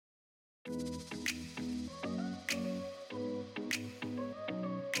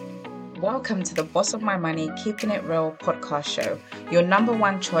Welcome to the Boss of My Money, Keeping It Real podcast show, your number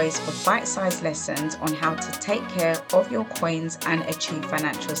one choice for bite-sized lessons on how to take care of your coins and achieve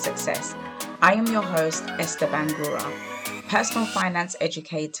financial success. I am your host, Esther Bangura, personal finance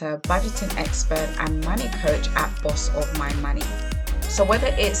educator, budgeting expert, and money coach at Boss of My Money. So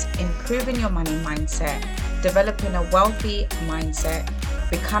whether it's improving your money mindset, developing a wealthy mindset,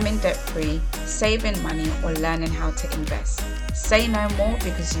 becoming debt-free, saving money, or learning how to invest, say no more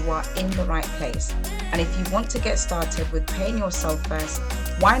because you are in the right place. And if you want to get started with paying yourself first,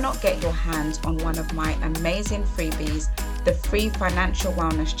 why not get your hands on one of my amazing freebies, the free financial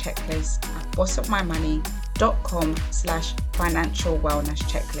wellness checklist at bossofmymoney.com/financial wellness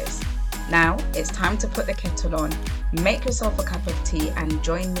checklist. Now it's time to put the kettle on, make yourself a cup of tea, and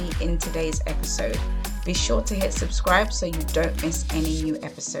join me in today's episode. Be sure to hit subscribe so you don't miss any new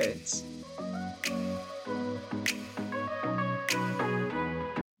episodes.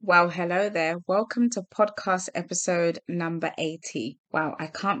 Well, hello there. Welcome to podcast episode number 80. Wow, I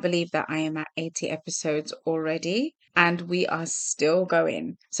can't believe that I am at 80 episodes already and we are still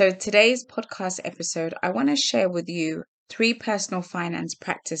going. So today's podcast episode, I want to share with you 3 personal finance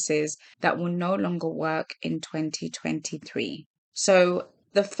practices that will no longer work in 2023. So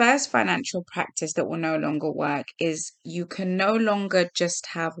the first financial practice that will no longer work is you can no longer just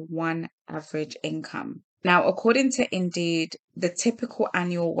have one average income. Now, according to Indeed, the typical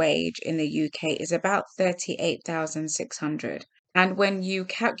annual wage in the UK is about 38,600. And when you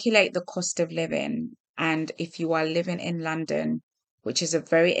calculate the cost of living, and if you are living in London, which is a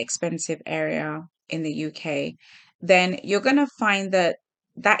very expensive area in the UK, then you're going to find that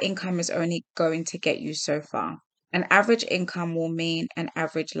that income is only going to get you so far. An average income will mean an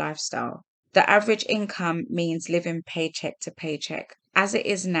average lifestyle. The average income means living paycheck to paycheck. As it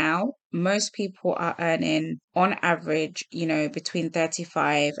is now, most people are earning on average, between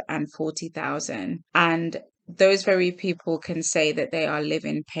 35 and 40,000. And those very people can say that they are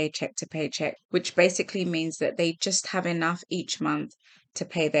living paycheck to paycheck, which basically means that they just have enough each month to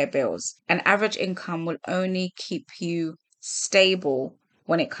pay their bills. An average income will only keep you stable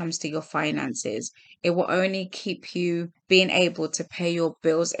when it comes to your finances. It will only keep you being able to pay your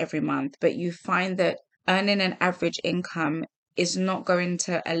bills every month. But you find that earning an average income is not going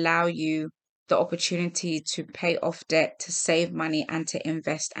to allow you the opportunity to pay off debt, to save money, and to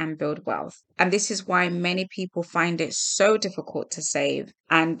invest and build wealth. And this is why many people find it so difficult to save,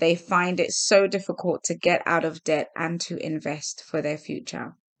 and they find it so difficult to get out of debt and to invest for their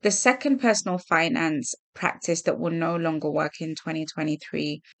future. The second personal finance practice that will no longer work in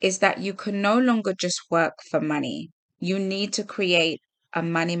 2023 is that you can no longer just work for money. You need to create a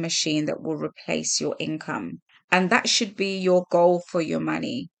money machine that will replace your income. And that should be your goal for your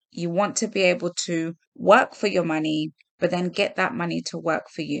money. You want to be able to work for your money, but then get that money to work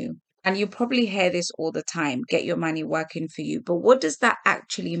for you. And you probably hear this all the time, get your money working for you. But what does that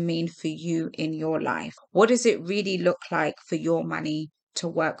actually mean for you in your life? What does it really look like for your money to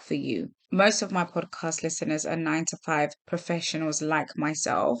work for you? Most of my podcast listeners are 9-to-5 professionals like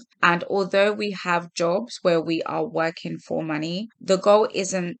myself. And although we have jobs where we are working for money, the goal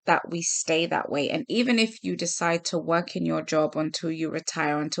isn't that we stay that way. And even if you decide to work in your job until you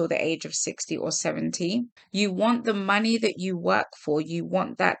retire, until the age of 60 or 70, you want the money that you work for, you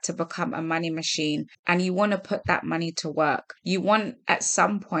want that to become a money machine, and you want to put that money to work. You want at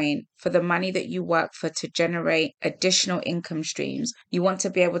some point for the money that you work for to generate additional income streams. You want to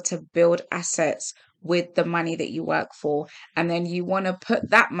be able to build assets with the money that you work for, and then you want to put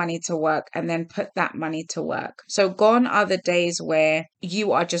that money to work and then put that money to work. So gone are the days where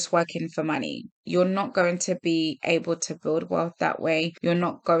you are just working for money. You're not going to be able to build wealth that way. You're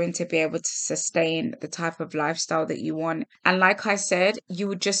not going to be able to sustain the type of lifestyle that you want. And like I said, you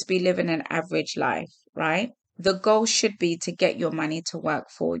would just be living an average life, right? The goal should be to get your money to work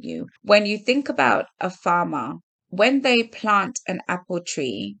for you. When you think about a farmer, when they plant an apple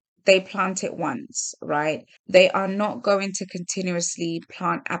tree, they plant it once, right? They are not going to continuously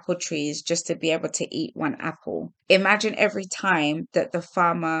plant apple trees just to be able to eat one apple. Imagine every time that the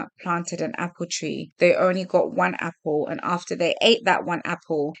farmer planted an apple tree, they only got one apple, and after they ate that one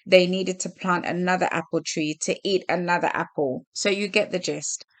apple, they needed to plant another apple tree to eat another apple. So you get the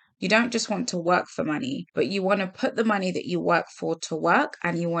gist. You don't just want to work for money, but you want to put the money that you work for to work,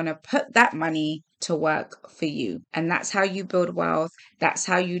 and you want to put that money to work for you. And that's how you build wealth. That's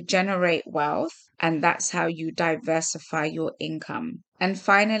how you generate wealth. And that's how you diversify your income. And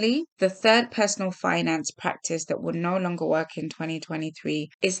finally, the third personal finance practice that will no longer work in 2023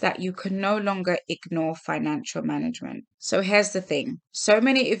 is that you can no longer ignore financial management. So here's the thing. So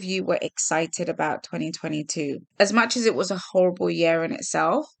many of you were excited about 2022. As much as it was a horrible year in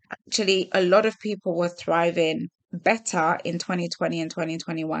itself, actually a lot of people were thriving better in 2020 and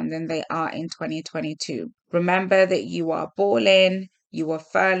 2021 than they are in 2022. Remember that you are balling, you were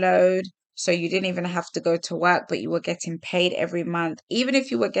furloughed, so you didn't even have to go to work, but you were getting paid every month. Even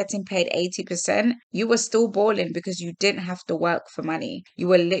if you were getting paid 80%, you were still balling because you didn't have to work for money. You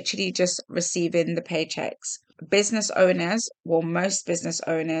were literally just receiving the paychecks. Business owners, well, most business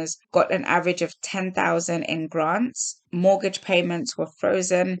owners got an average of 10,000 in grants. Mortgage payments were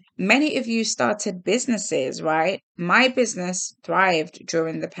frozen. Many of you started businesses, right? My business thrived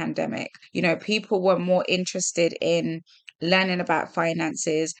during the pandemic. People were more interested in learning about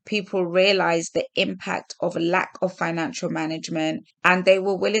finances. People realized the impact of lack of financial management, and they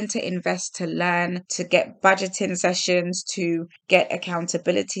were willing to invest to learn, to get budgeting sessions, to get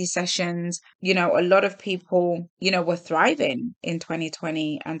accountability sessions. A lot of people, were thriving in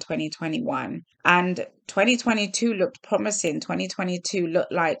 2020 and 2021. And 2022 looked promising. 2022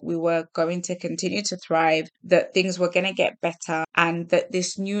 looked like we were going to continue to thrive, that things were going to get better, and that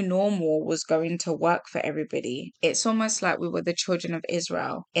this new normal was going to work for everybody. It's almost like we were the children of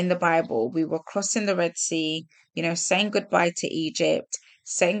Israel in the Bible. We were crossing the Red Sea, saying goodbye to Egypt,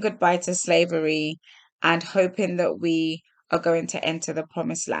 saying goodbye to slavery, and hoping that we are going to enter the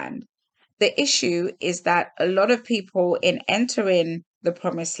promised land. The issue is that a lot of people in entering the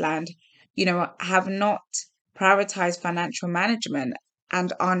promised land, have not prioritized financial management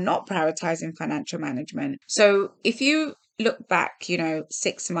and are not prioritizing financial management. So if you look back,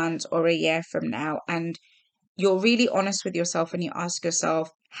 6 months or a year from now, and you're really honest with yourself and you ask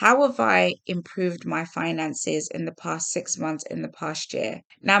yourself, how have I improved my finances in the past 6 months, in the past year?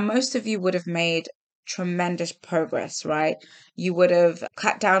 Now, most of you would have made tremendous progress, right? You would have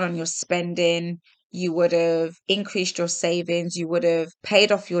cut down on your spending. You would have increased your savings. You would have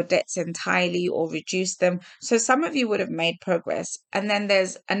paid off your debts entirely or reduced them. So some of you would have made progress. And then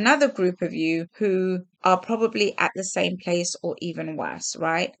there's another group of you who are probably at the same place or even worse,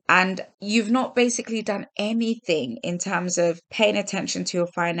 right? And you've not basically done anything in terms of paying attention to your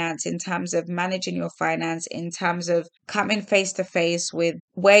finance, in terms of managing your finance, in terms of coming face to face with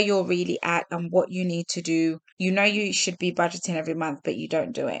where you're really at and what you need to do. You should be budgeting every month, but you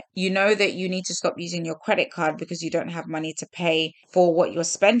don't do it. You know that you need to stop using your credit card because you don't have money to pay for what you're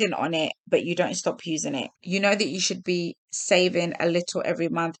spending on it, but you don't stop using it. You know that you should be saving a little every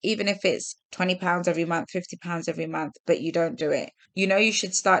month, even if it's £20 every month, £50 every month, but you don't do it. You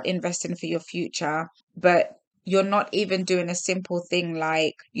should start investing for your future, but you're not even doing a simple thing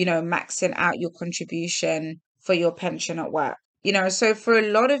like, maxing out your contribution for your pension at work. So for a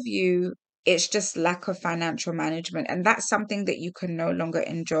lot of you, it's just lack of financial management. And that's something that you can no longer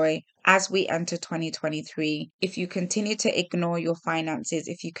enjoy as we enter 2023. If you continue to ignore your finances,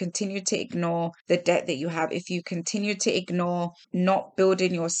 if you continue to ignore the debt that you have, if you continue to ignore not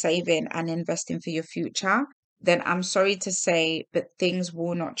building your saving and investing for your future, then I'm sorry to say, but things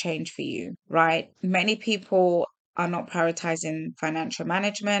will not change for you, right? Many people are not prioritizing financial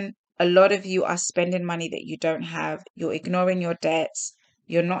management. A lot of you are spending money that you don't have. You're ignoring your debts.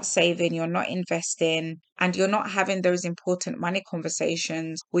 You're not saving, you're not investing, and you're not having those important money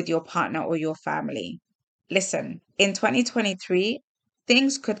conversations with your partner or your family. Listen, in 2023,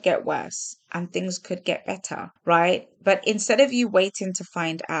 things could get worse and things could get better, right? But instead of you waiting to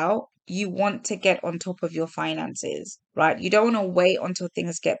find out, you want to get on top of your finances, right? You don't want to wait until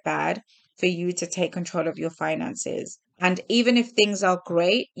things get bad for you to take control of your finances. And even if things are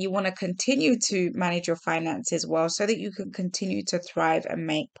great, you want to continue to manage your finances well so that you can continue to thrive and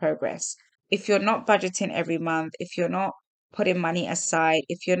make progress. If you're not budgeting every month, if you're not putting money aside,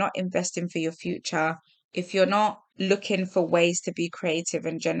 if you're not investing for your future, if you're not looking for ways to be creative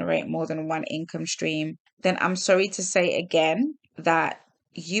and generate more than one income stream, then I'm sorry to say again that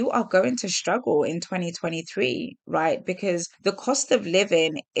you are going to struggle in 2023, right? Because the cost of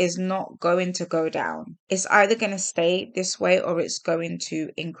living is not going to go down. It's either going to stay this way or it's going to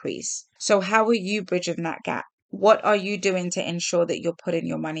increase. So how are you bridging that gap? What are you doing to ensure that you're putting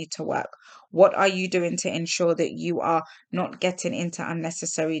your money to work? What are you doing to ensure that you are not getting into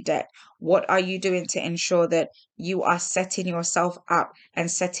unnecessary debt? What are you doing to ensure that you are setting yourself up and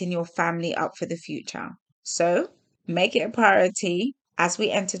setting your family up for the future? So make it a priority as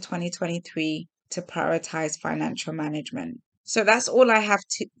we enter 2023 to prioritize financial management. So that's all I have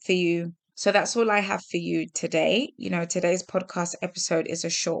for you So that's all I have for you today. Today's podcast episode is a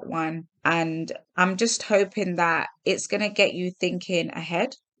short one, and I'm just hoping that it's going to get you thinking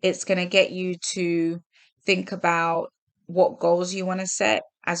ahead. It's going to get you to think about what goals you want to set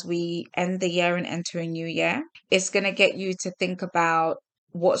as we end the year and enter a new year. It's going to get you to think about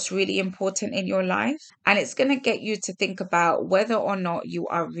what's really important in your life. And it's going to get you to think about whether or not you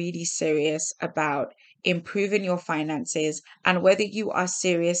are really serious about improving your finances and whether you are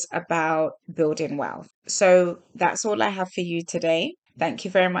serious about building wealth. So that's all I have for you today. Thank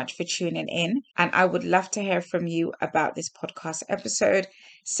you very much for tuning in. And I would love to hear from you about this podcast episode.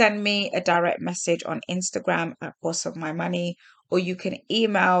 Send me a direct message on Instagram at Boss of My Money, or you can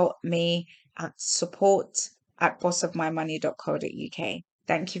email me at support@bossofmymoney.co.uk.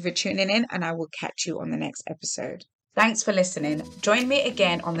 Thank you for tuning in, and I will catch you on the next episode. Thanks for listening. Join me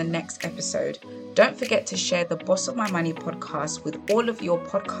again on the next episode. Don't forget to share the Boss of My Money podcast with all of your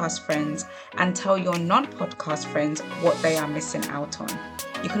podcast friends and tell your non-podcast friends what they are missing out on.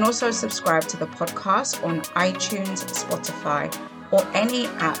 You can also subscribe to the podcast on iTunes, Spotify, or any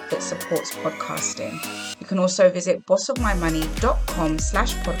app that supports podcasting. You can also visit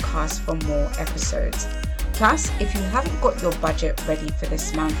bossofmymoney.com/podcast for more episodes. Plus, if you haven't got your budget ready for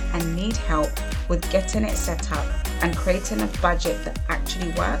this month and need help with getting it set up and creating a budget that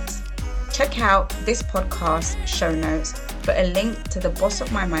actually works, check out this podcast show notes for a link to the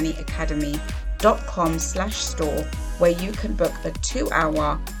bossofmymoneyacademy.com/store where you can book a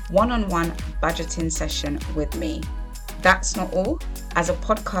 2-hour one-on-one budgeting session with me. That's not all. As a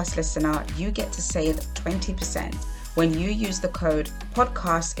podcast listener, you get to save 20% when you use the code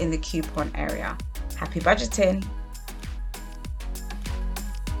podcast in the coupon area. Happy budgeting!